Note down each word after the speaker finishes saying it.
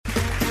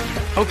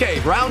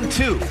Okay, round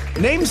two.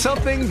 Name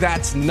something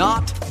that's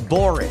not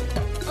boring.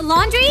 A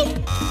laundry?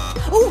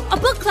 Ooh, a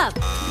book club.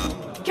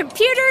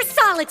 Computer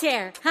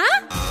solitaire,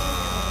 huh?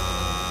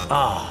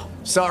 Ah,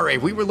 sorry,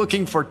 we were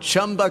looking for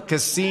Chumba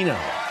Casino.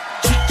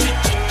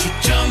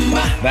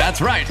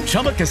 That's right,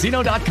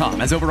 ChumbaCasino.com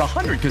has over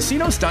 100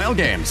 casino-style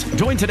games.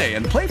 Join today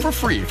and play for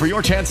free for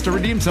your chance to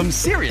redeem some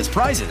serious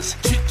prizes.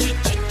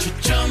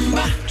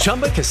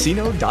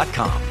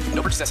 ChumbaCasino.com.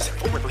 No purchase necessary.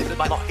 Void where prohibited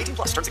by law. 18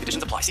 plus terms and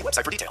conditions apply. See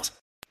website for details.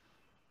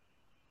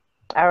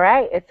 All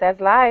right, it says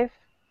live.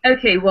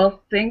 Okay,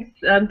 well, thanks.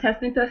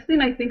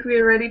 Testing. I think we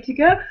are ready to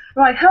go.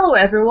 Right, hello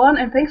everyone,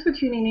 and thanks for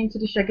tuning in to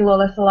the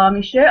Segilola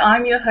Salami show.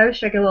 I'm your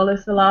host, Segilola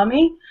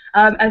Salami.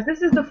 As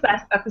this is the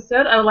first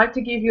episode, I would like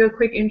to give you a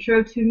quick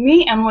intro to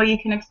me and what you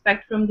can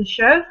expect from the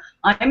show.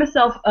 I am a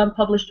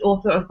self-published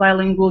author of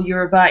bilingual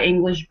Yoruba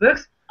English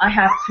books. I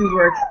have 2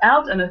 works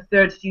out and a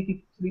third due to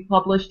be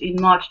published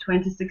in March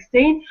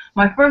 2016.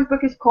 My first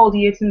book is called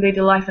Yetunde,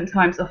 The Life and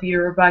Times of a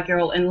Yoruba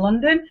Girl in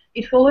London.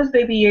 It follows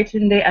baby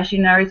Yetunde as she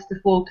narrates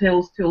the full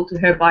tales told to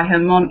her by her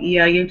mom,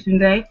 Iya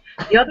Yetunde.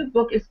 The other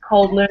book is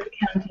called Learn to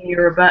Count in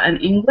Yoruba and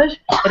English.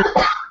 It is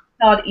a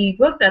card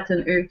ebook that's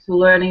an ode to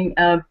learning.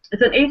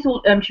 It's an aid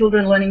to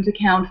children learning to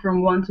count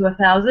from 1 to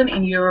 1,000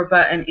 in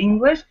Yoruba and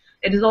English.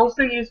 It is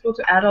also useful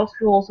to adults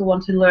who also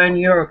want to learn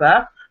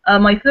Yoruba.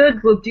 My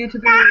third book, due to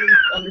be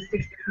released on the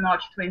 6th of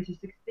March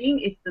 2016,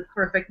 is The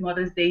Perfect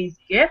Mother's Day's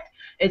Gift.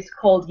 It's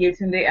called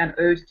Yetunde, an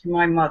Ode to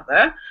My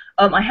Mother.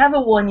 I have a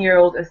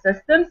 1-year-old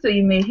assistant, so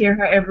you may hear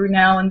her every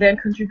now and then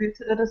contribute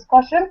to the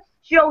discussion.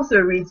 She also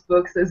reads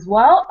books as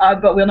well,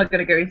 but we're not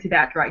going to go into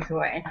that right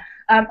away.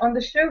 On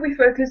the show, we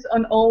focus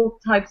on all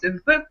types of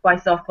books by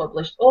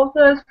self-published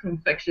authors, from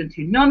fiction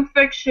to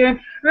non-fiction,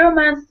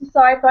 romance to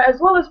sci-fi, as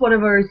well as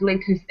whatever is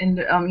latest in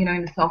the in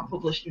the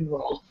self-publishing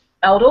world.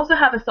 I would also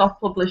have a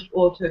self-published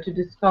author to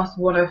discuss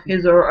one of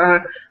his or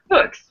her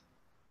books.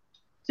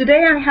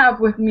 Today I have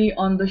with me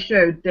on the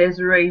show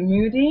Desiree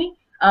Moody.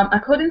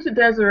 According to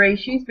Desiree,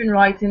 she's been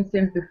writing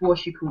since before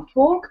she could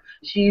talk.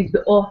 She's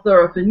the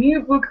author of a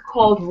new book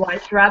called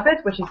White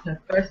Rabbit, which is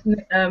her first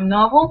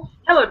novel.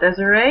 Hello,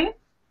 Desiree.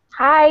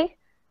 Hi.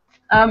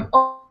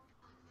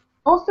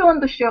 Also on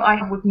the show, I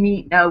have with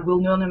me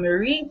Wilnona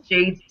Marie,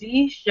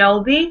 JD,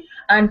 Shelby,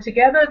 and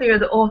together they are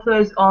the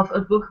authors of a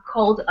book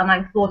called And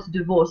I Thought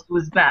Divorce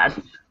Was Bad.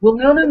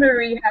 Wilnona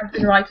Marie has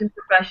been writing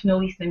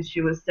professionally since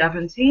she was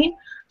 17.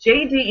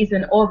 JD is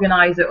an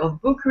organizer of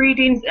book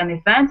readings and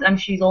events, and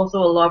she's also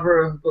a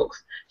lover of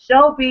books.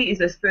 Shelby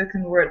is a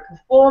spoken word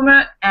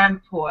performer and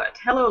poet.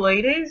 Hello,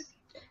 ladies.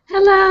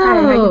 Hello.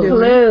 Hi, how you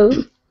doing? Hello.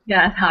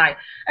 Yes, hi.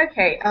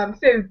 Okay,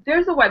 so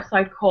there's a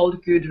website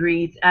called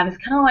Goodreads, and it's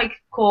kind of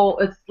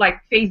like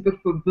Facebook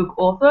for book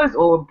authors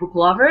or book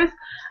lovers.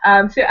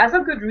 So as a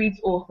Goodreads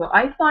author,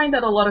 I find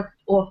that a lot of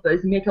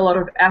authors make a lot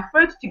of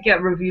effort to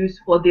get reviews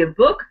for their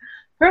book.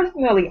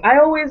 Personally, I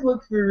always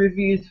look for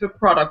reviews for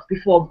products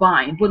before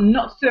buying, but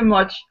not so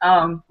much,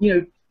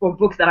 for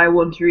books that I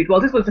want to read. Well,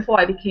 this was before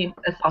I became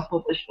a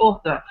self-published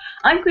author.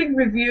 I think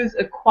reviews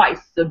are quite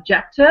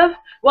subjective.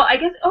 Well, I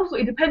guess also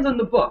it depends on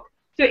the book.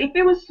 So if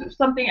there was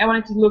something I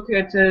wanted to look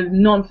at, a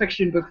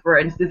non-fiction book, for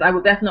instance, I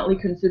would definitely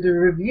consider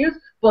reviews,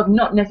 but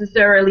not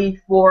necessarily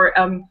for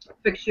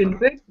fiction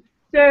books.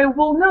 So,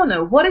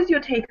 Wilnona, what is your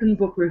take on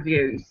book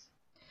reviews?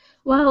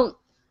 Well,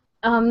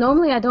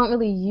 normally I don't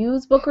really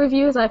use book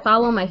reviews. I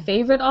follow my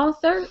favorite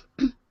author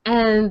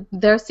and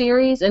their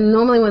series, and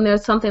normally when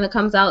there's something that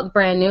comes out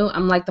brand new,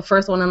 I'm like the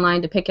first one in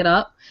line to pick it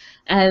up.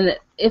 And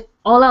if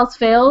all else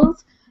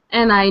fails,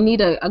 and I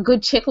need a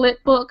good chick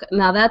lit book,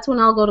 now that's when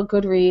I'll go to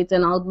Goodreads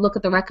and I'll look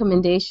at the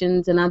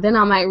recommendations, and then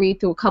I might read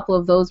through a couple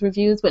of those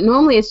reviews. But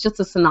normally it's just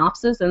a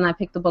synopsis, and I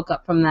pick the book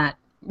up from that.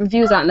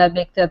 Reviews aren't that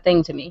big a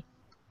thing to me.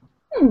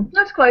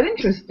 That's quite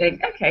interesting.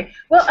 Okay.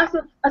 Well,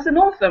 as an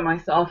author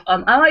myself,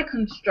 I like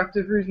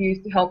constructive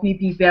reviews to help me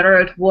be better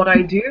at what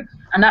I do,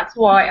 and that's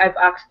why I've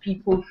asked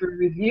people for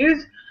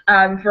reviews.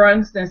 For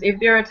instance, if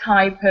there are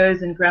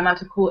typos and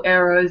grammatical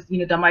errors,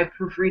 that my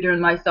proofreader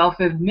and myself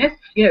have missed,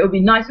 it would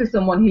be nice for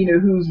someone,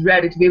 who's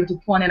ready to be able to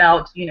point it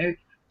out,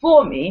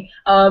 for me,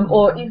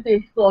 or if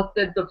they thought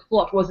that the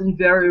plot wasn't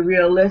very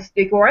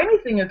realistic or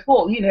anything at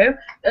all,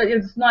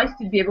 it's nice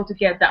to be able to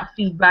get that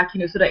feedback,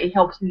 so that it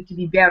helps me to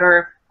be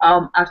better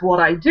at what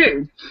I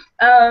do.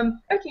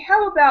 Okay,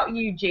 how about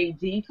you,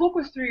 JD? Talk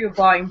us through your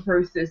buying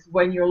process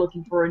when you're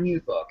looking for a new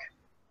book.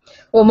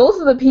 Well, most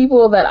of the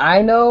people that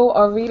I know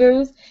are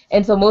readers,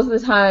 and so most of the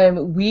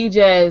time we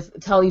just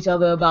tell each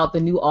other about the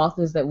new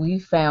authors that we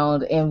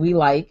found and we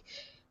like.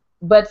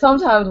 But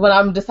sometimes when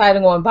I'm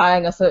deciding on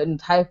buying a certain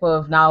type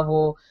of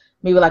novel,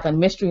 maybe like a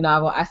mystery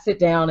novel, I sit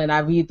down and I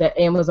read the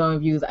Amazon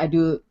reviews. I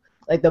do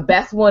like the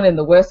best one and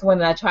the worst one,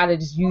 and I try to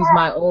just use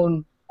my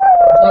own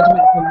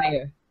judgment from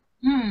there.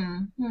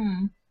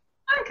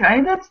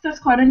 Okay, that's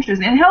quite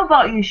interesting. And how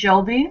about you,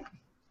 Shelby?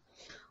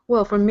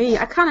 Well, for me,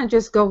 I kind of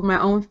just go with my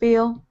own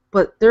feel,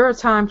 but there are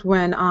times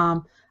when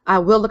I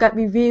will look at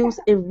reviews.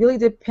 It really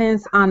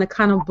depends on the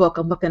kind of book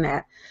I'm looking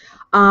at.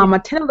 I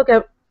tend to look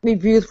at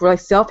reviews for like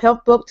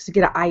self-help books to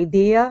get an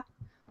idea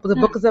what the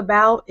book is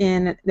about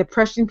and the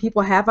impression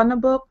people have on the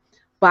book.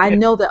 But I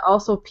know that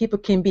also people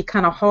can be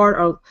kind of hard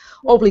or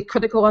overly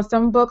critical on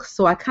some books,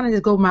 so I kind of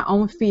just go with my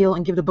own feel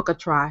and give the book a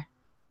try.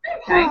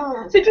 Okay,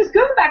 so just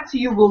going back to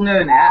you,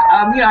 Wilnona,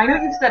 I know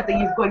you've said that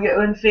you've got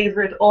your own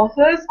favorite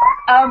authors,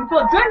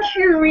 but don't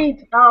you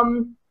read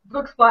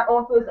books by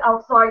authors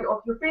outside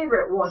of your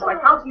favorite ones? Like,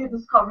 how do you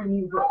discover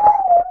new books?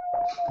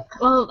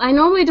 Well, I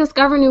normally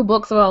discover new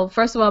books, well,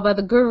 first of all, by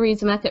the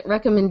Goodreads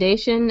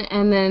recommendation,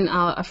 and then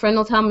a friend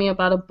will tell me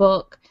about a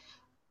book.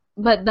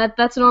 But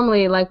that's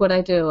normally like what I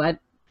do.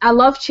 I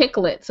love chick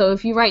lit, so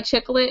if you write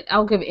chick lit,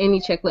 I'll give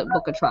any chick lit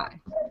book a try.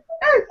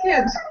 Oh,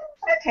 good.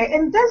 Okay,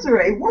 and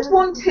Desiree, what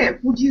one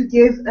tip would you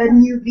give a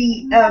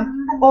newbie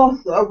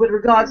author with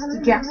regards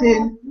to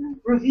getting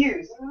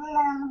reviews?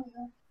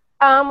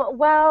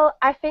 Well,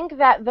 I think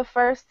that the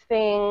first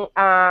thing,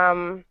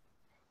 and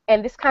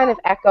this kind of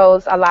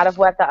echoes a lot of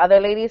what the other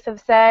ladies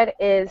have said,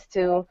 is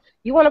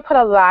you want to put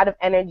a lot of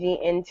energy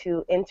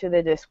into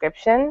the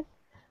description.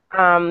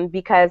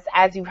 Because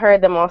as you've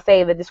heard them all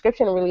say, the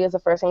description really is the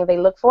first thing they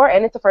look for,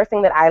 and it's the first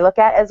thing that I look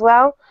at as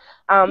well.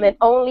 And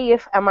only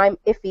if I'm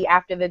iffy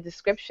after the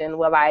description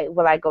will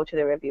I go to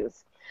the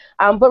reviews.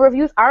 But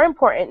reviews are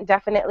important,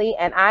 definitely,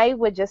 and I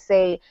would just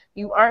say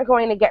you aren't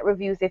going to get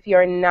reviews if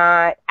you're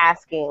not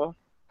asking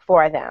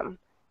for them.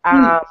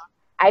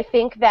 I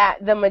think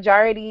that the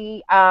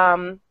majority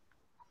of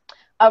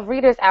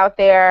readers out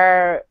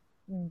there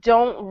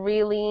don't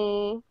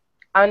really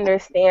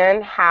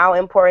understand how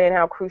important and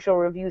how crucial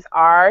reviews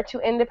are to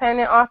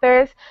independent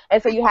authors,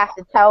 and so you have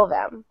to tell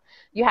them.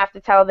 You have to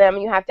tell them,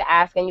 you have to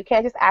ask, and you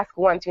can't just ask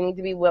once. You need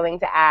to be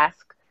willing to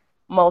ask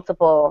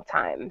multiple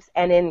times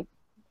and in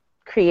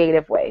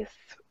creative ways.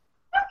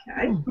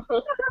 Okay,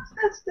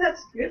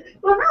 that's good.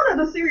 Well, now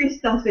that the serious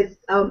stuff is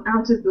out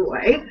of the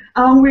way,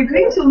 we're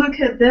going to look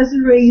at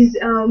Desiree's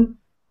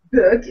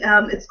book.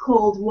 It's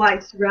called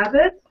White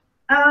Rabbit.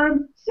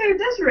 So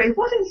Desiree,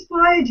 what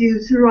inspired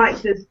you to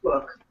write this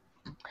book?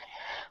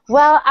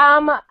 Well,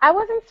 I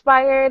was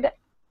inspired,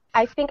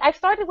 I think I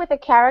started with a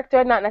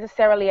character, not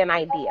necessarily an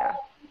idea.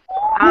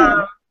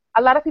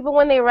 A lot of people,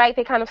 when they write,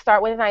 they kind of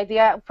start with an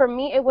idea. For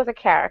me, it was a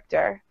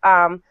character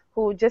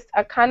who just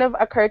kind of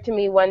occurred to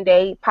me one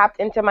day, popped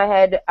into my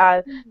head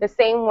the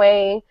same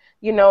way,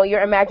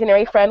 your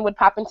imaginary friend would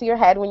pop into your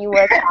head when you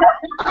were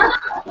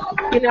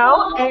a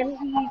child, and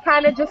he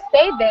kind of just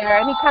stayed there,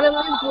 and he kind of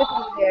lived with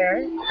me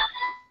there.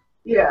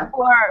 Yeah.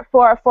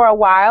 For a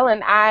while,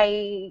 and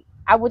I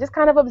would just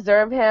kind of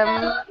observe him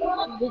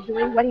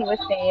doing what he was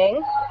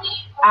saying.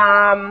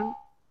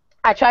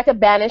 I tried to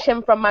banish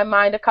him from my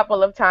mind a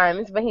couple of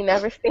times, but he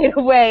never stayed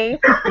away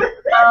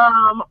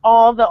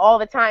all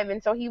the time,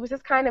 and so he was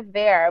just kind of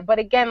there. But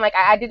again, like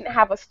I didn't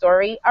have a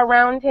story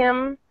around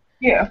him.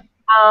 Yeah.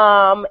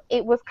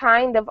 It was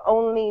kind of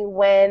only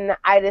when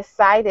I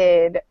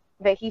decided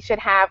that he should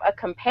have a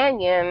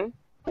companion.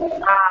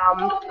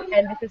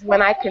 And this is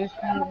when I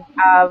conceived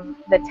of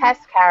the Tess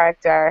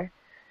character.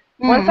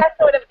 Once I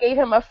sort of gave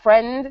him a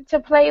friend to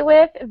play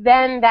with,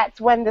 then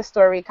that's when the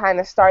story kind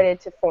of started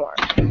to form.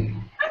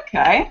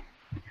 Okay.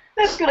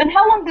 That's good. And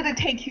how long did it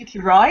take you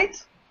to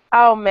write?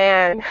 Oh,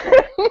 man.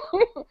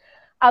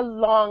 A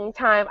long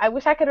time. I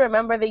wish I could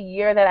remember the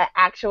year that I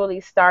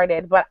actually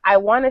started, but I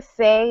want to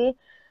say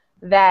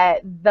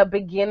that the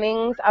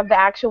beginnings of the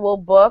actual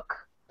book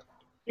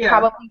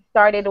probably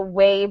started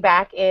way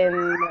back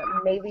in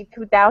maybe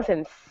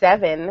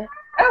 2007.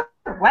 Oh,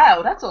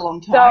 wow, that's a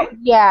long time. So,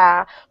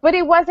 yeah, but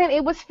it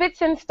was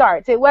fits and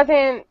starts. It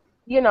wasn't,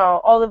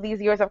 all of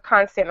these years of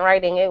constant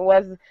writing.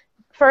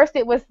 First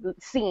it was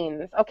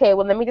scenes. Okay,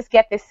 well, let me just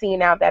get this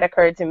scene out that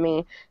occurred to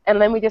me, and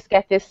let me just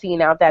get this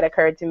scene out that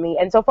occurred to me.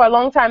 And so for a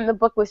long time, the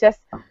book was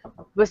just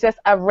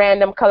a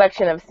random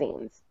collection of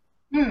scenes.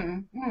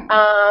 And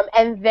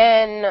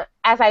then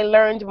as I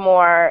learned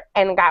more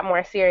and got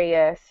more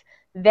serious,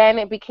 then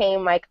it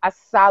became like a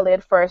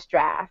solid first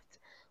draft.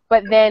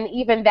 But then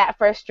even that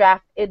first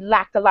draft, it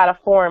lacked a lot of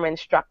form and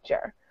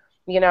structure,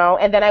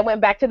 And then I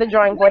went back to the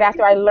drawing board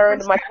after I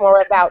learned much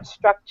more about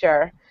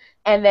structure,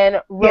 and then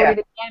wrote it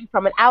again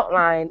from an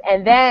outline.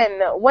 And then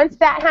once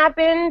that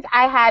happened,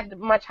 I had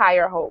much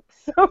higher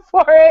hopes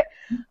for it.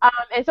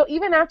 And so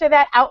even after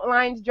that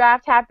outlined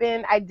draft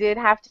happened, I did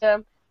have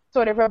to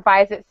sort of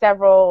revise it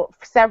several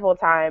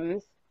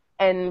times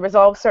and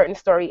resolve certain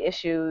story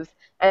issues.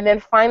 And then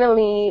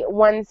finally,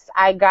 once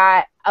I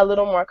got a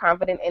little more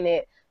confident in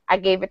it, I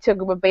gave it to a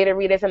group of beta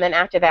readers, and then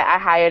after that, I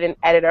hired an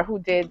editor who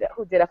did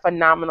a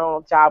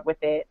phenomenal job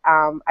with it.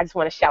 I just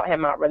want to shout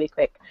him out really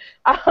quick.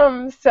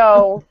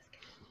 So,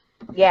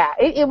 yeah,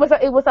 it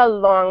was a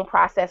long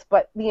process,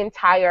 but the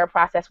entire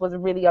process was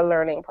really a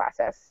learning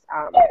process.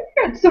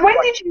 So when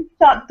did you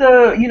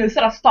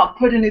start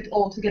putting it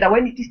all together?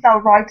 When did you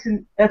start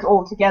writing it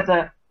all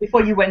together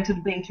before you went to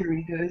the beta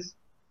readers?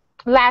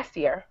 Last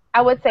year,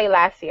 I would say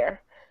last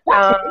year.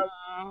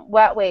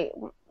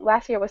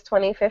 Last year was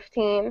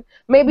 2015.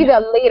 Maybe the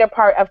later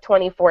part of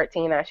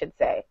 2014, I should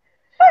say.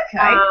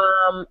 Okay.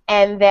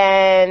 And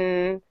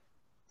then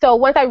So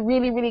once I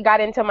really, really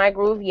got into my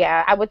groove,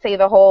 yeah, I would say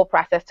the whole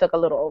process took a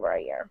little over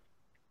a year.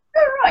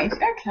 All right,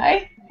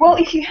 okay. Well,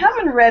 if you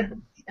haven't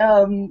read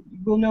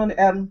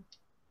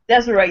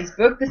Desiree's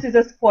book, this is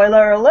a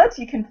spoiler alert.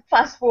 You can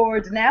fast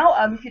forward now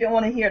if you don't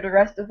want to hear the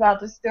rest about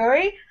the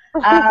story.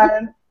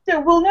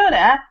 So,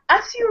 Wilnona,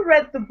 as you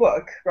read the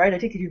book, right? I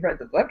take it you've read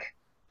the book.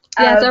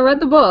 Yes, I read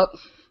the book.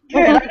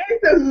 Good. I know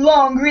it's a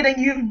long reading.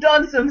 You've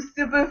done some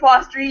super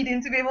fast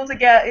reading to be able to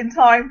get in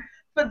time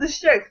for the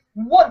show.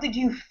 What did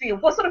you feel?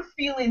 What sort of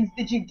feelings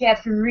did you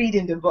get from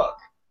reading the book?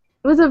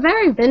 It was a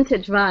very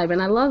vintage vibe,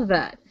 and I love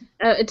that.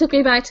 It took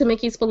me back to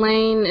Mickey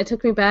Spillane. It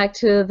took me back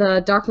to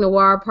the dark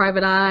noir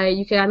Private Eye.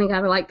 You kind of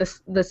got like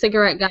the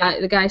cigarette guy,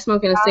 the guy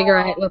smoking a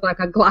cigarette with like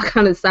a Glock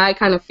on his side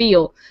kind of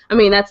feel. I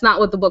mean, that's not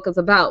what the book is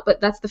about,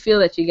 but that's the feel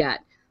that you get.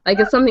 Like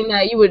it's something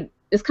that you would.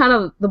 It's kind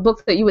of the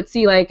book that you would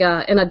see like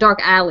in a dark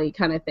alley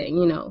kind of thing.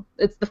 You know,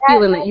 it's the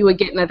feeling that you would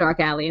get in a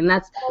dark alley, and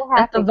that's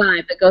the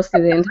vibe that goes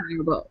through the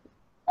entire book.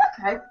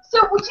 Okay,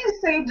 so would you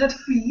say that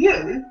for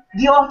you,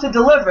 the author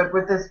delivered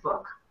with this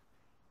book?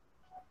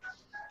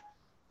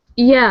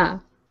 Yeah.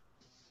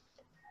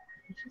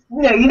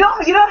 No, you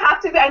don't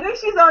have to be. I know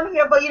she's on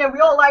here, but we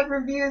all like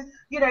reviews.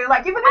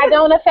 Like even if I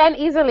don't offend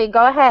easily.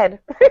 Go ahead.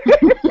 Go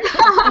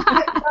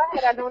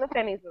ahead. I don't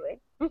offend easily.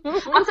 I'm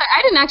sorry,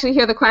 I didn't actually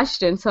hear the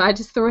question, so I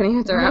just threw an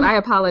answer out. I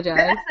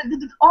apologize.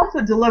 Did the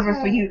author deliver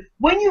for you?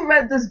 When you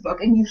read this book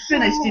and you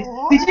finished it,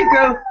 did you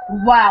go,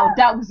 "Wow,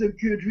 that was a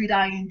good read.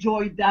 I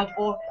enjoyed that,"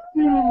 or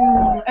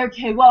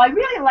 "Okay, well, I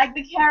really like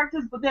the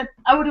characters, but then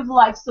I would have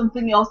liked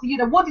something else."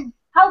 What did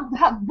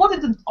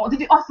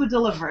the author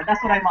deliver?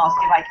 That's what I'm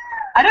asking. Like,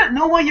 I don't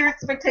know what your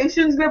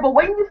expectations were, but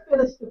when you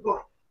finished the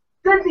book,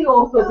 did the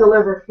author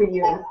deliver for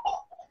you?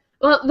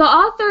 Well, the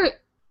author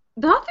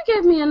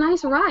gave me a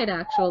nice ride,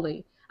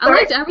 actually. I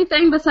liked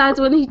everything besides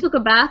when he took a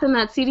bath in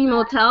that seedy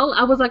motel.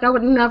 I was like, I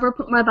would never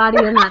put my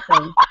body in that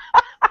thing.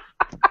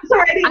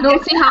 Sorry, I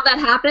don't see how that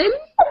happened.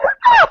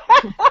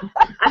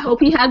 I hope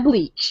he had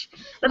bleach.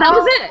 But that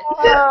was it.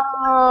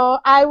 Oh,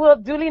 I will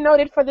duly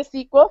noted for the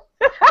sequel.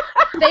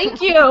 Thank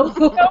you. No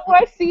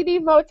more CD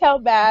motel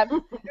baths.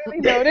 Duly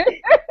noted.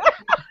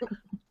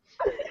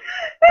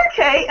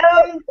 Okay,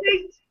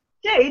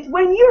 Jade,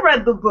 when you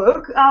read the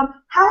book,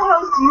 how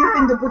else do you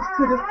think the book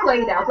could have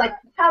played out? Like,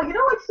 how,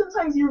 like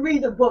sometimes you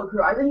read a book,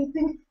 right, and you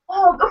think,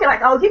 oh, okay,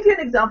 like, I'll give you an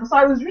example. So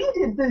I was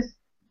reading this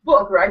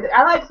book, right?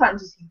 I like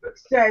fantasy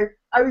books. So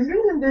I was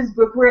reading this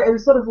book where it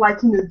was sort of like,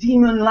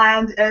 demon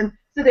land, and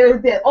so there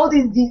was all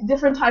these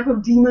different type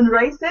of demon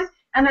races,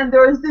 and then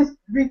there was this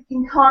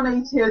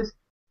reincarnated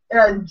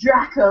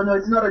dragon, or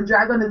it's not a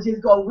dragon, it's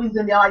just got wings,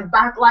 and they're like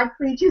bat-like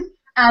creatures,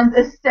 and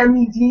a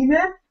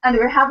semi-demon, and they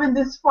were having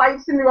this fight,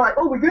 and they were like,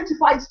 oh, we're going to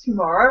fight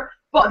tomorrow,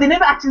 but they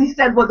never actually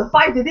said what the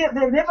fight is. They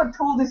never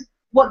told us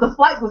what the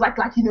fight was like,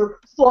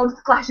 swords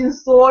clashing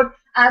sword,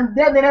 and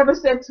then they never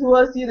said to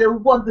us,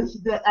 what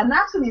the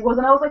anatomy was,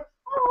 and I was like,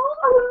 oh,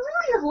 I would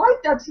really have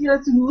liked that,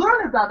 to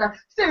learn about that.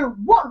 So,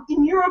 what,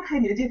 in your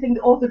opinion, do you think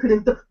the author could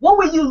have done? What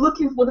were you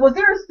looking for? Was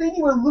there a thing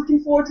you were looking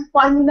forward to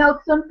finding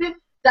out something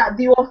that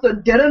the author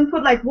didn't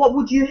put? Like, what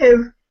would you have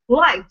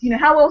liked?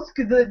 How else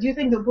do you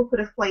think the book could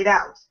have played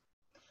out?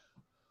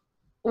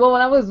 Well,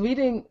 when I was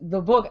reading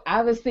the book,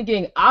 I was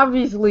thinking,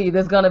 obviously,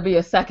 there's going to be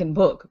a second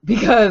book,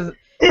 because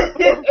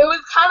it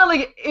was kind of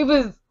like,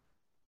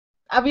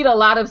 I read a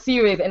lot of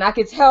series, and I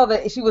could tell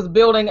that she was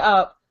building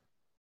up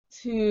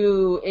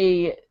to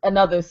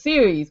another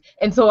series,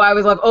 and so I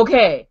was like,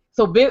 okay,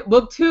 so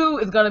book 2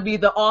 is going to be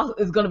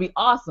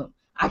awesome.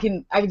 I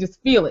can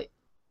just feel it.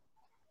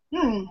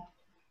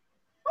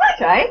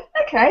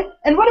 Okay.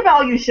 And what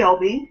about you,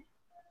 Shelby?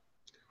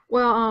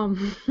 Well,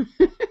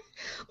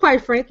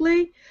 quite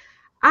frankly,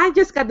 I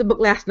just got the book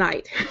last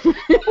night.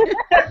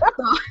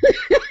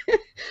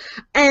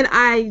 And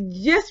I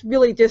just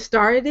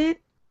started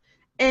it.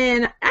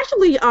 And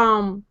actually,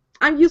 I'm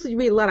usually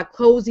read a lot of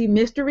cozy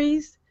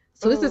mysteries.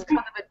 So this is kind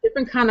of a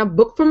different kind of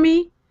book for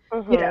me.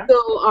 Yeah.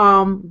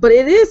 So, but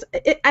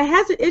it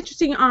has an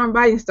interesting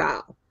writing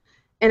style.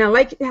 And I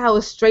like how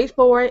it's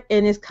straightforward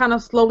and it's kind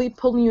of slowly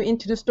pulling you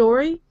into the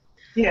story.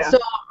 Yeah. So,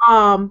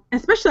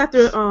 especially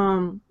after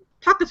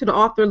talking to the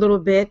author a little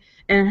bit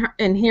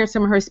and hearing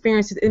some of her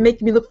experiences, it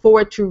makes me look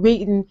forward to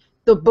reading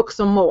the book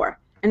some more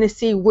and to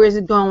see where's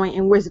it going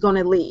and where's it going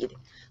to lead.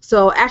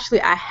 So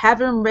actually, I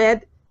haven't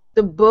read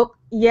the book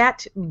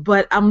yet,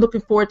 but I'm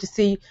looking forward to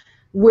see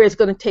where it's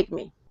going to take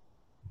me.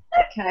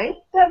 Okay,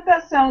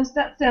 that sounds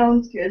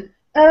good.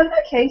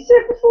 Okay, so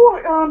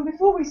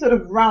before we sort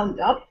of round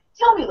up,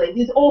 tell me,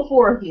 ladies, all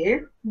 4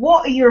 here,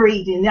 what are you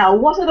reading now?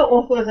 What other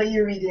authors are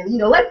you reading?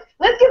 Let's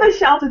give a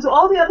shout out to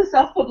all the other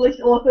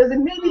self-published authors,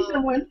 and maybe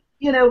someone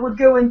would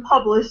go and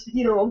publish,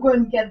 or go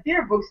and get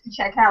their books to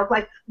check out.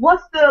 Like,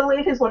 what's the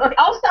latest one? Okay,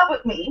 I'll start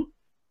with me.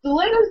 The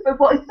latest book,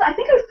 well, I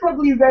think I've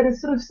probably read it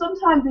sort of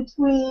sometime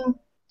between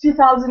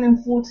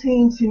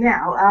 2014 to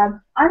now.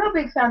 I'm a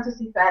big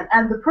fantasy fan,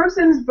 and the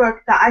person's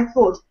book that I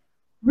thought,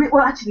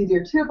 well, actually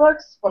there are 2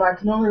 books, but I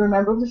can only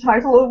remember the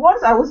title of one,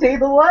 so I will say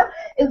the one,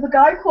 is a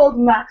guy called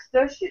Max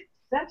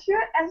Setcher,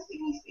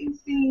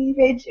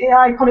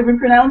 S-E-C-C-H-A-I, I can't even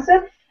pronounce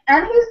it.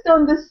 And he's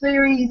done this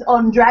series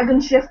on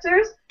Dragon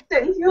Shifters. So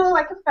if you're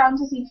like a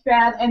fantasy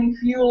fan and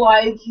if you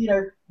like,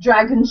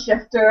 Dragon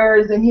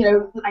Shifters and,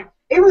 like,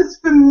 it was,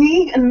 for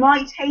me and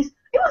my taste,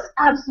 it was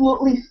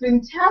absolutely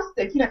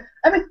fantastic.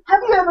 I mean,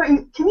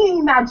 can you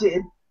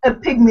imagine a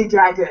pygmy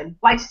dragon?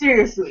 Like,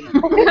 seriously. Right?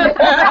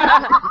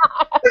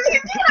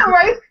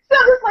 So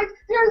it's like,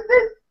 there's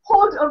this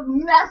horde of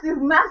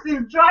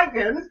massive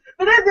dragons,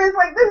 but then there's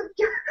like this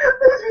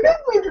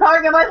pygmy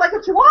dragon, like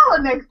a chihuahua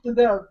next to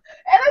them.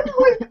 And it's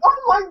like,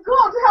 oh my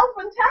god, how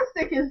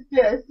fantastic is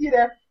this?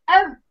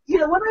 And,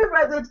 when I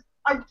read it,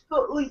 I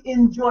totally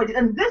enjoyed it.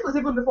 And this was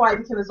even before I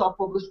became a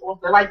self-published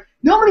author. Like,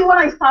 normally when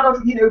I start off,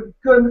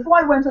 before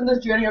I went on this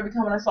journey of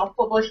becoming a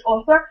self-published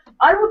author,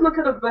 I would look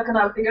at a book and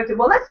I would think, okay,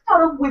 well, let's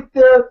start off with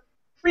the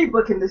free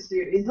book in the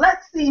series.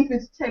 Let's see if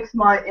it takes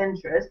my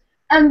interest.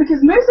 And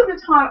because most of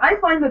the time, I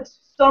find that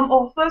some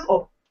authors,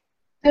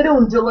 they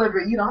don't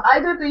deliver.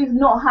 Either they've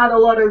not had a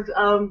lot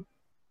of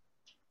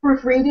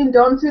proofreading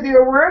done to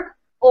their work,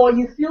 or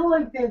you feel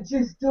like they're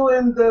just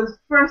doing the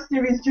first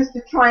series just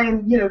to try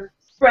and,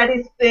 spread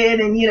it thin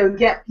and,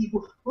 get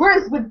people.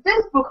 Whereas with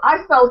this book,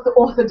 I felt the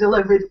author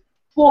delivered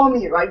for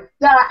me, right?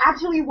 That I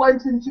actually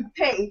wanted to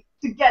pay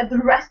to get the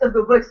rest of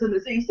the books in the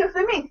series. So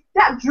for me,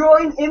 that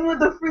drawing in with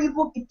the free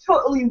book, it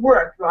totally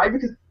worked, right?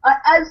 Because I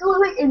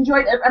absolutely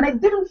enjoyed it, and I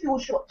didn't feel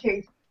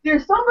shortchanged.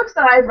 There's some books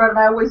that I've read and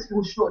I always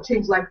feel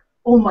shortchanged, like,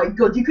 oh my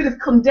god, you could have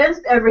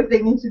condensed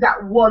everything into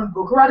that one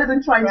book rather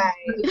than trying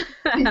to...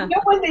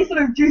 when they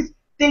sort of just...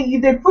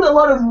 They put a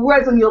lot of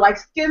words and you're like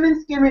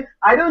skimming.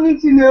 I don't need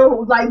to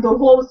know like the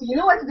whole thing.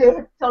 Like they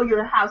tell you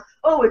a house,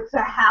 oh, it's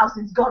a house,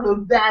 it's got a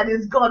bed,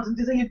 it's got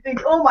this, and you think,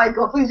 oh my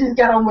god, please just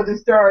get on with the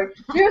story.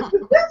 Here's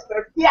this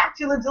book, he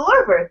actually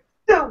delivered.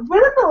 So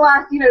within the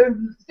last,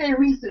 say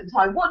recent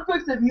time, what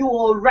books have you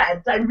all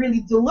read that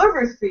really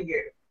delivers for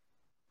you?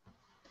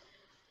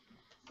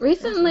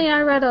 Recently,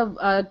 I read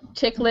a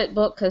chick lit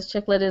book, because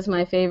chick lit is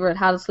my favorite,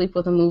 How to Sleep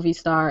with a Movie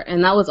Star,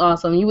 and that was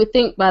awesome. You would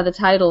think by the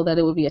title that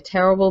it would be a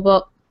terrible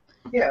book,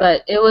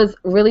 but it was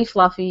really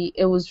fluffy.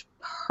 It was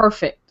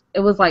perfect.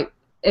 It was like,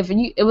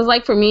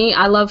 for me,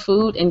 I love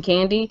food and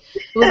candy.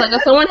 It was like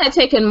if someone had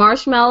taken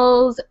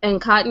marshmallows and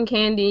cotton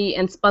candy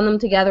and spun them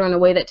together in a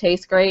way that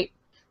tastes great,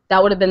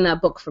 that would have been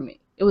that book for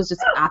me. It was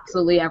just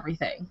absolutely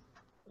everything.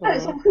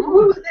 So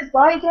who was this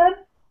by again?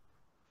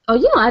 Oh,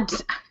 I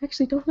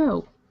actually don't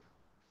know.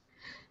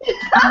 Like,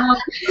 how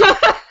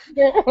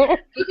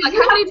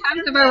many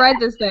times have I read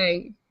this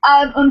thing?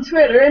 On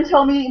Twitter, and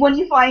tell me when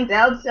you find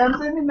out. Send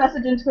me a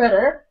message on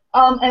Twitter.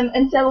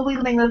 And tell me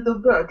the name of the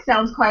book.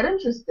 Sounds quite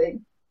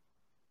interesting.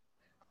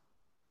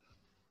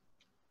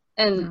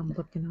 And I'm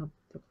looking up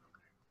the book.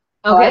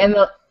 Okay,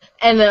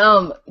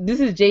 and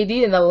this is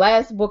JD, and the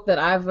last book that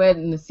I've read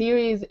in the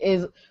series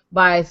is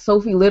by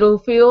Sophie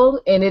Littlefield,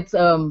 and it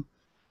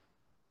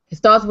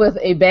starts with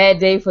A Bad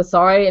Day for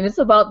Sorry, and it's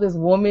about this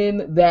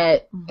woman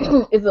that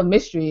it's a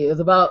mystery.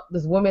 It's about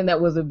this woman that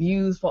was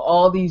abused for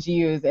all these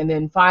years, and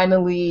then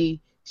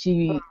finally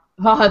her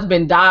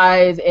husband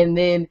dies, and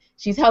then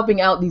she's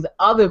helping out these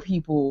other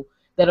people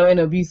that are in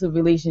abusive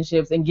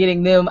relationships and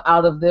getting them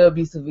out of their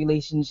abusive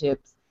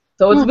relationships.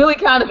 So it's really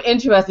kind of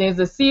interesting. It's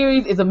a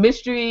series. It's a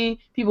mystery.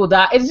 People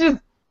die. It's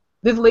just,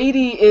 this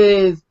lady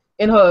is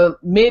in her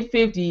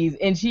mid-50s,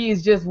 and she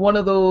is just one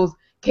of those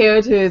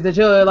characters that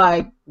you're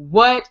like,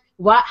 what?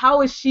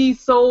 How is she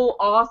so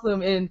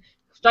awesome and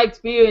strikes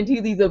fear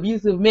into these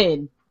abusive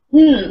men?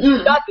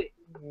 Nothing.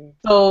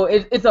 So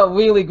it's a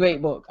really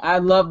great book. I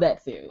love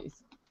that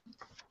series.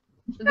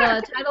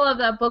 The title of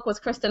that book was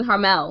Kristen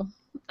Harmel.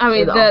 I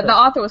mean, the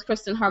author was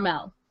Kristen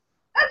Harmel.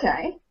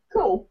 Okay,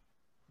 cool.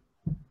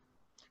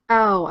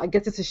 Oh, I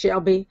guess this is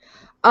Shelby.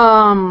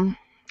 I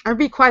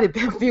read quite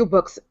a few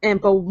books,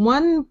 but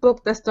one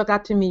book that stuck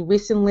out to me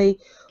recently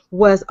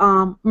was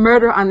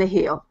Murder on the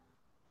Hill.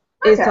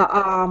 Okay. It's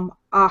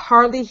a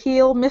Harley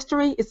Hill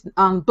mystery. It's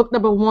book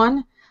number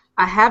 1.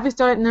 I haven't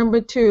started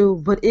number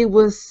 2, but it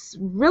was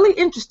really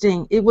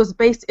interesting. It was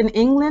based in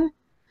England,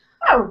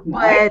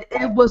 but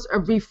it was a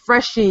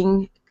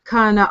refreshing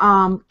kind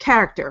of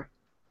character,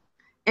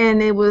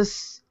 and it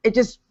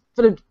just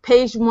for the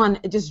page 1,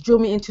 it just drew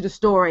me into the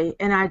story,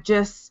 and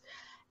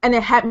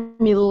it had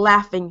me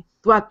laughing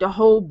throughout the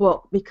whole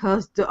book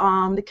because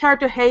the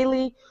character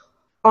Harley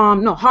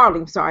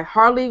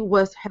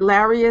was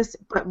hilarious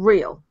but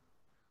real.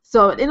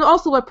 So it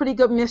also a pretty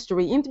good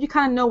mystery. Even if you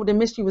kind of know where the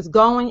mystery was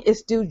going, it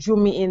still drew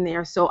me in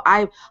there. So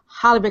I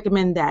highly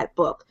recommend that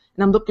book,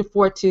 and I'm looking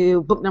forward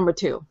to book number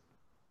 2.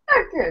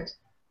 Oh, good.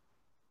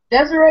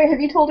 Desiree,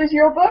 have you told us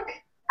your book?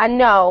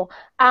 No.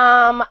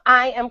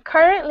 I am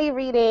currently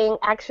reading,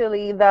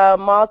 actually, The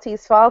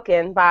Maltese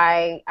Falcon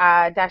by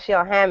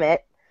Dashiell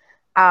Hammett,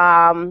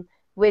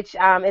 which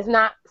is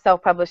not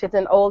self-published. It's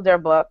an older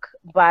book,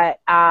 but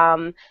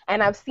and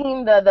I've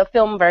seen the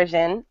film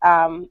version.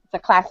 It's a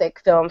classic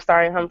film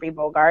starring Humphrey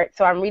Bogart.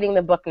 So I'm reading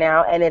the book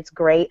now, and it's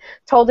great.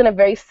 Told in a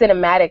very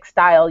cinematic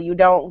style. You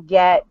don't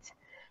get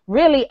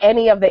really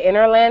any of the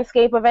inner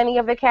landscape of any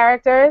of the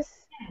characters.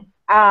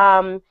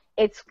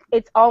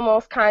 It's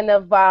almost kind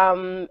of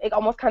it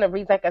almost kind of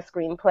reads like a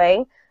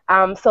screenplay.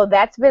 So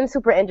that's been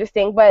super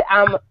interesting. But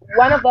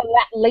one of the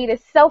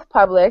latest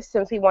self-published,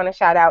 since we want to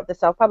shout out the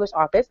self-published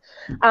authors,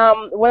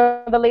 one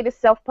of the latest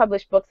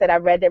self-published books that I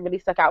read that really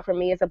stuck out for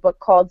me is a book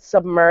called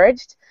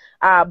Submerged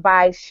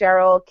by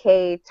Cheryl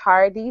K.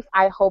 Tardif.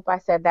 I hope I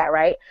said that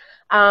right.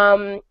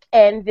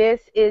 And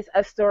this is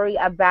a story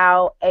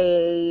about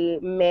a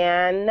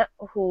man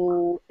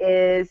who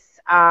is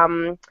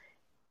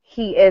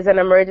he is an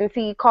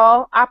emergency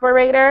call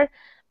operator,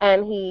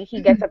 and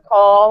he gets a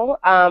call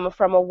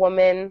from a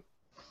woman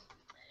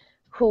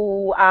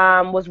who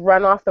was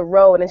run off the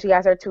road, and she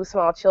has her 2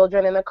 small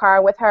children in the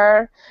car with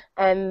her,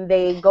 and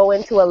they go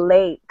into a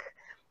lake.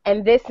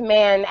 And this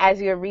man,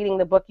 as you're reading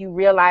the book, you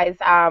realize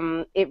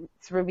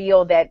it's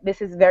revealed that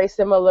this is very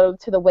similar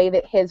to the way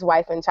that his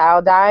wife and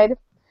child died.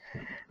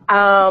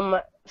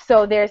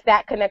 So there's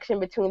that connection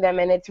between them,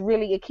 and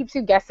it keeps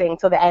you guessing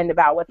till the end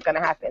about what's going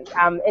to happen.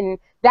 And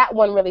that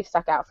one really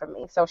stuck out for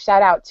me. So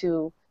shout out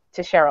to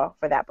Cheryl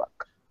for that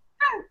book.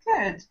 Oh,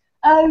 good.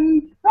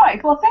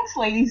 Right. Well, thanks,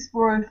 ladies,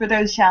 for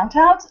those shout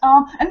outs.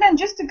 And then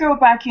just to go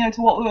back,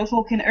 to what we were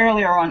talking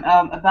earlier on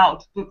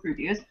about book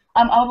reviews.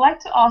 I would like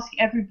to ask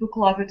every book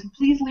lover to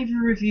please leave a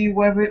review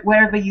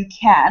wherever you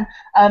can,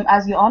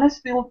 as your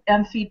honest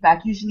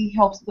feedback usually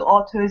helps the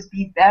authors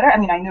be better. I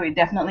mean, I know it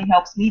definitely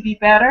helps me be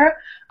better.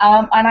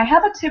 And I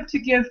have a tip to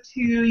give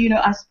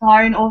to,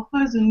 aspiring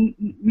authors and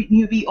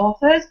newbie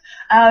authors.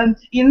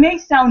 It may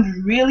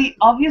sound really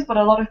obvious, but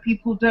a lot of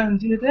people don't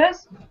do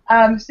this.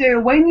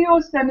 So when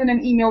you're sending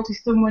an email to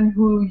someone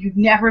who you've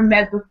never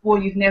met before,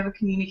 you've never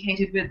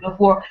communicated with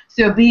before,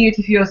 so be it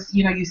if you've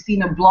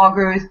seen a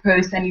blogger's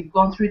post and you've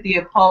gone through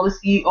their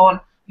policy on,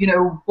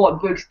 what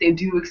books they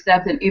do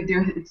accept and if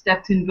they're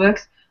accepting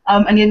books,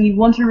 and then you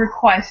want to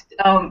request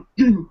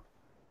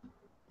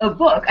a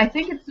book, I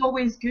think it's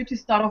always good to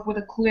start off with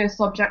a clear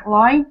subject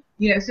line,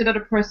 so that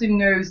a person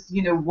knows,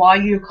 why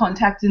you're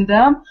contacting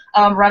them,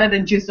 rather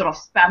than just sort of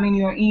spamming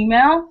your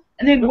email.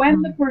 And then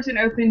when the person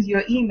opens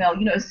your email,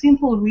 a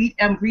simple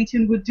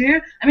greeting would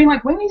do. I mean,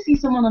 like when you see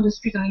someone on the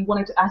street and you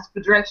wanted to ask for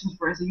directions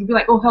for instance, you'd be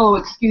like, oh, hello,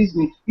 excuse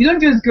me. You don't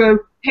just go,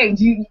 hey,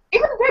 even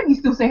then you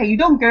still say, hey, you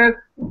don't go,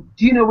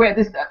 do you know where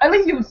this, at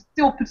least you would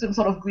still put some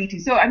sort of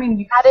greeting. So, I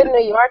mean, Not in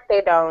New York, they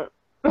don't.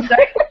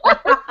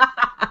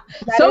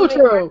 So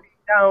true.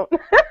 Don't.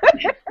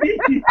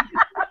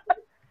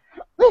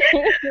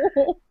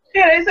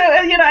 So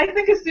I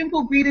think a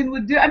simple greeting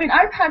would do. I mean,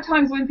 I've had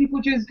times when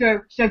people just go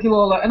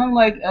Segilola, and I'm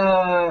like,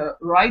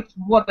 right?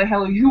 What the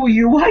hell are you? Who are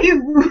you? Why are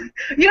you?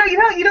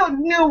 You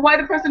don't know why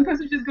the person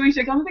just going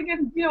Segilola. I'm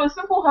thinking, a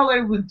simple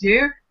hello would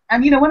do.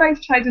 And when I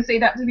try to say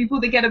that to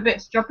people, they get a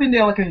bit struck-in.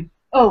 They're like,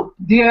 oh,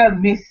 dear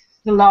Miss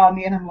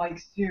Salami, and I'm like,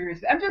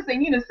 seriously. I'm just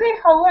saying, say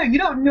hello. You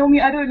don't know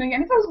me, I don't know you.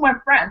 And if it was my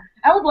friend,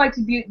 I would like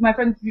to be my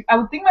friend. I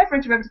would think my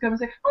friend should be able to come and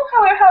say, oh,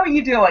 hello, how are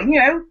you doing?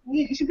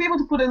 You should be able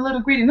to put a little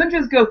greeting. Don't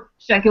just go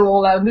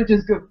Segilola, and don't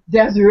just go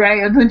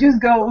Desiree, and don't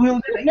just go,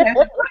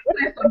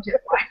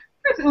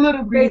 That's a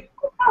little greeting.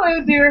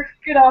 Hello there,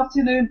 good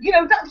afternoon.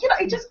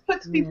 It just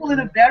puts people in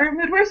a better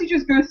mood. Whereas you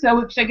just go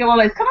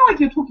Segilola, it's kind of like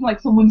you're talking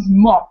like someone's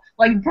mom,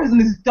 like the person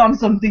has done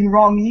something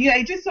wrong.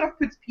 It just sort of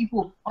puts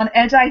people on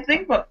edge, I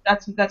think. But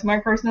that's my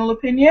personal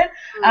opinion.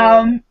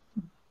 And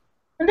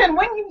then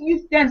when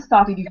you then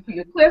started, you put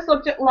your clear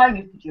subject line,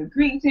 you put your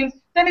greetings.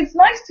 Then it's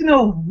nice to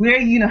know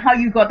where how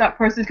you got that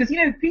person, because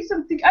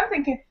I'm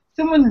thinking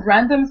someone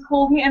random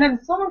called me, and then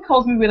someone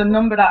calls me with a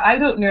number that I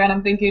don't know, and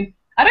I'm thinking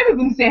I don't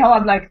even say hello.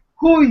 I'm like,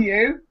 who are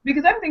you?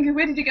 Because I'm thinking,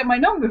 where did you get my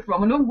number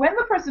from? And when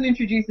the person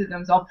introduces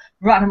themselves,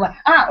 right, I'm like,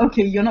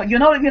 okay, you're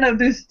not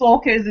those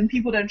stalkers and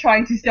people that are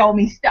trying to sell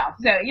me stuff.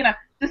 So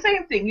the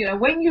same thing.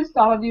 When you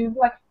start, you're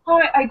like,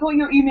 hi, I got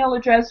your email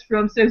address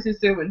from so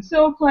and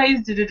so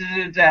place,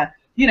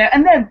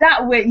 and then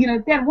that way,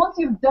 then once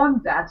you've done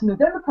that, then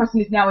the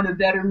person is now in a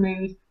better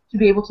mood to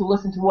be able to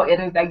listen to what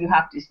it is that you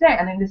have to say.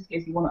 And in this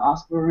case, you want to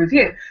ask for a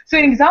review. So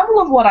an example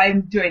of what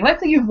I'm doing,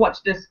 let's say you've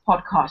watched this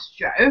podcast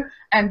show,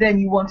 and then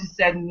you want to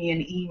send me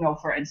an email,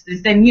 for instance,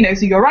 then,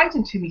 so you're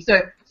writing to me.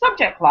 So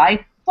subject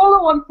line,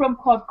 follow on from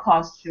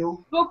podcast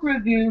show, book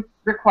review,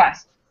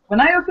 request. When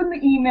I open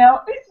the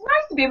email, it's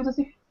nice to be able to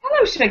say,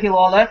 hello,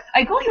 Segilola.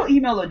 I got your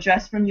email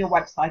address from your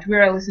website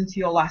where I listened to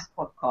your last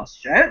podcast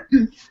show.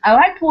 I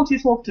liked what you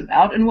talked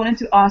about and wanted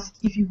to ask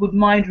if you would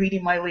mind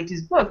reading my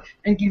latest book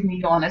and give me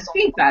your honest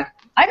feedback.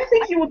 I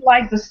think you would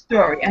like the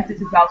story as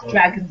it's about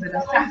dragons and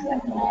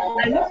assassins.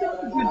 I looked at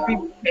the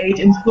Goodreads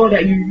page and saw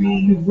that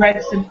you've read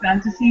some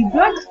fantasy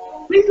books.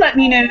 Please let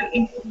me know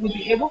if you would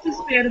be able to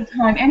spare the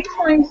time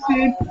anytime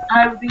soon.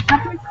 I would be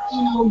happy to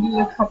email you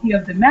a copy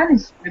of the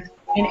manuscript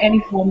in any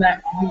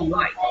format you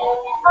like.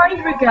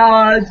 Kind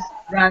regards,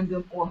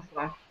 random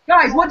author.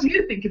 Guys, what do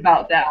you think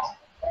about that?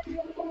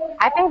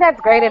 I think that's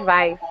great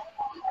advice.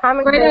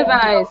 Great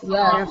advice.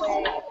 Yes.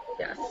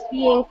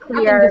 Being I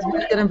clear, think that's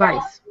really good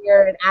advice.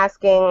 and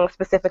asking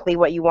specifically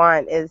what you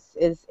want is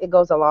it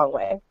goes a long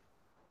way.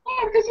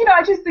 Yeah, because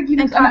I just think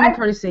And common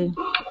courtesy.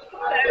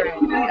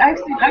 I've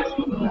seen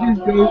people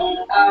just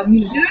go, They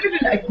don't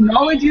even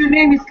acknowledge your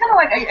name. It's kind of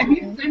like, have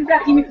you sent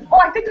that email? Oh,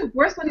 I think the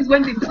worst one is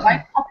when they try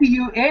to copy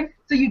you in,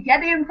 so you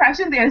get the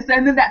impression they're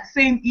sending that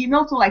same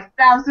email to like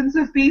thousands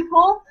of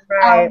people.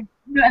 Right.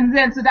 And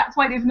then, so that's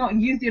why they've not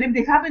used your name.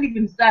 They haven't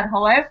even said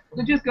hello.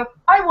 They just go,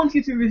 I want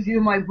you to review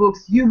my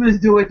books. You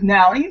must do it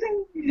now. And you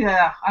think,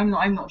 yeah, I'm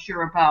not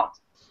sure about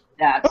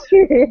that.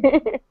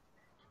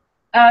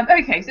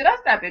 Okay, so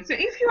that's that bit. So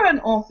if you're an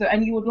author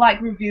and you would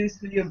like reviews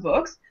for your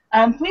books,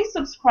 please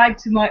subscribe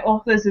to my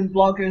authors and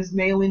bloggers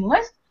mailing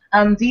list.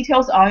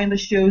 Details are in the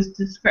show's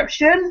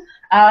description.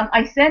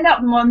 I send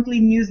out monthly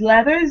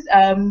newsletters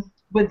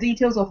with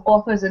details of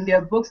authors and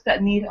their books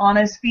that need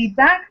honest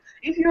feedback.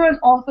 If you're an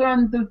author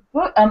on the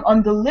book,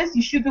 on the list,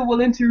 you should be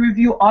willing to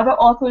review other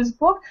authors'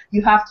 book.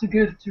 You have to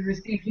go to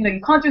receive.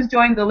 You can't just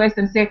join the list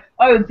and say,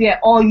 "Oh, they're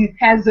all you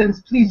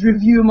peasants. Please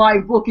review my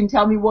book and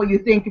tell me what you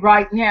think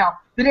right now."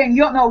 But then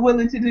you're not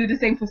willing to do the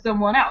same for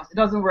someone else. It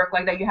doesn't work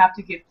like that. You have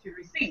to give to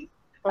receive.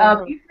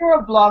 If you're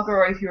a blogger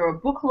or if you're a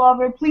book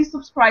lover, please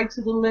subscribe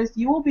to the list.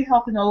 You will be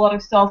helping a lot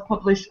of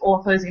self-published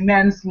authors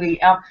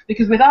immensely.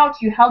 Because without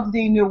you, how do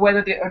they know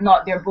whether or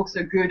not their books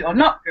are good or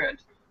not good?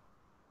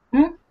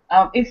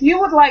 If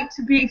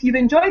you've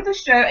enjoyed the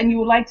show and you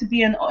would like to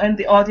be in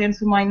the audience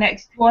for my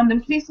next one,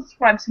 then please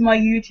subscribe to my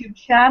YouTube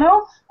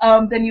channel.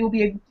 Then you'll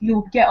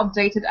get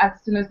updated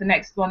as soon as the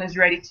next one is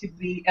ready to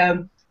be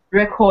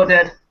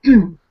recorded.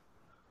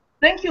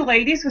 Thank you,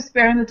 ladies, for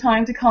sparing the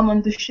time to come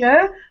on the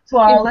show. To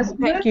our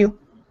listeners, Thank you.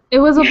 It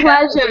was a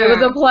pleasure. It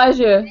was a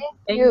pleasure.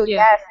 Thank you.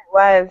 Yes, it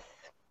was.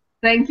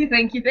 Thank you.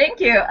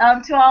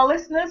 To our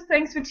listeners,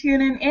 thanks for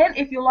tuning in.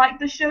 If you like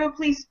the show,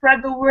 please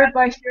spread the word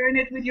by sharing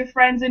it with your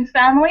friends and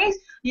families.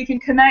 You can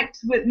connect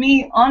with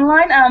me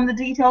online. The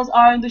details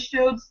are in the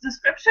show's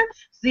description.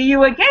 See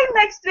you again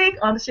next week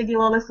on the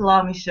Segilola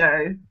Salami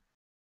Show.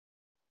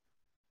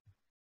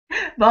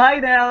 Bye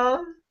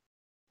now.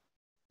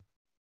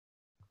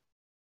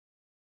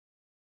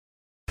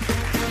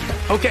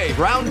 Okay,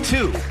 round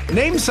two.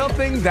 Name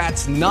something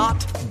that's not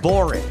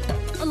boring.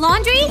 A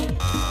laundry?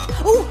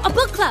 Ooh, a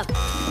book club.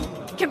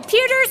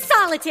 Computer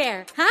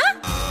solitaire, huh?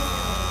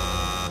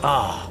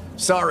 Ah,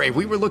 sorry,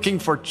 we were looking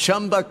for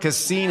Chumba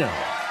Casino.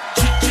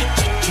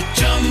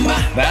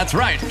 That's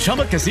right,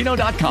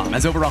 ChumbaCasino.com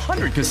has over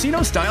 100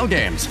 casino-style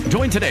games.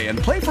 Join today and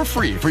play for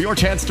free for your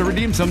chance to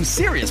redeem some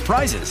serious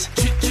prizes.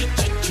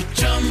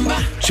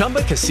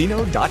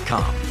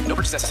 ChumbaCasino.com. No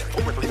purchase necessary.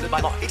 Void where prohibited by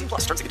law. 18+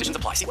 terms and conditions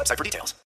apply. See website for details.